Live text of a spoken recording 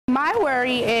My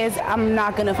worry is I'm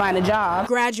not going to find a job.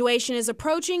 Graduation is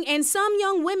approaching, and some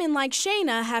young women like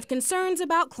Shayna have concerns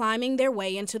about climbing their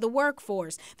way into the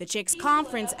workforce. The Chicks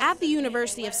Conference at the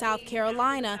University of South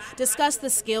Carolina discussed the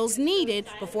skills needed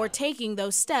before taking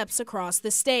those steps across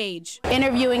the stage.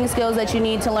 Interviewing skills that you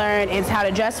need to learn is how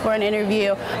to dress for an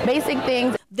interview, basic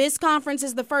things. This conference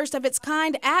is the first of its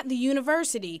kind at the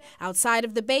university. Outside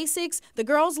of the basics, the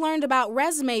girls learned about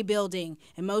resume building,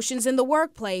 emotions in the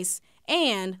workplace,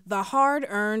 and the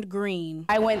hard-earned green.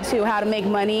 I went to how to make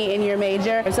money in your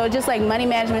major. So just like money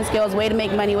management skills, way to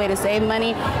make money, way to save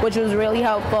money, which was really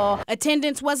helpful.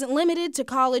 Attendance wasn't limited to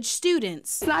college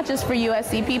students. It's not just for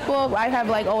USC people. I have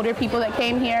like older people that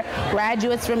came here,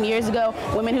 graduates from years ago,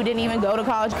 women who didn't even go to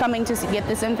college coming to get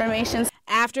this information.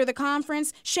 After the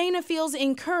conference, Shayna feels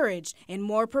encouraged and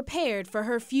more prepared for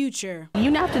her future.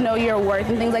 You have to know your worth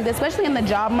and things like this, especially in the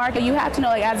job market. You have to know,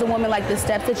 like, as a woman, like the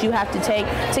steps that you have to take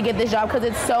to get this job, because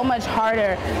it's so much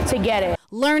harder to get it.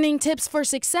 Learning tips for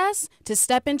success to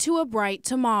step into a bright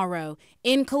tomorrow.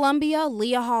 In Columbia,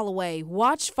 Leah Holloway,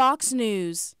 WACH Fox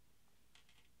News.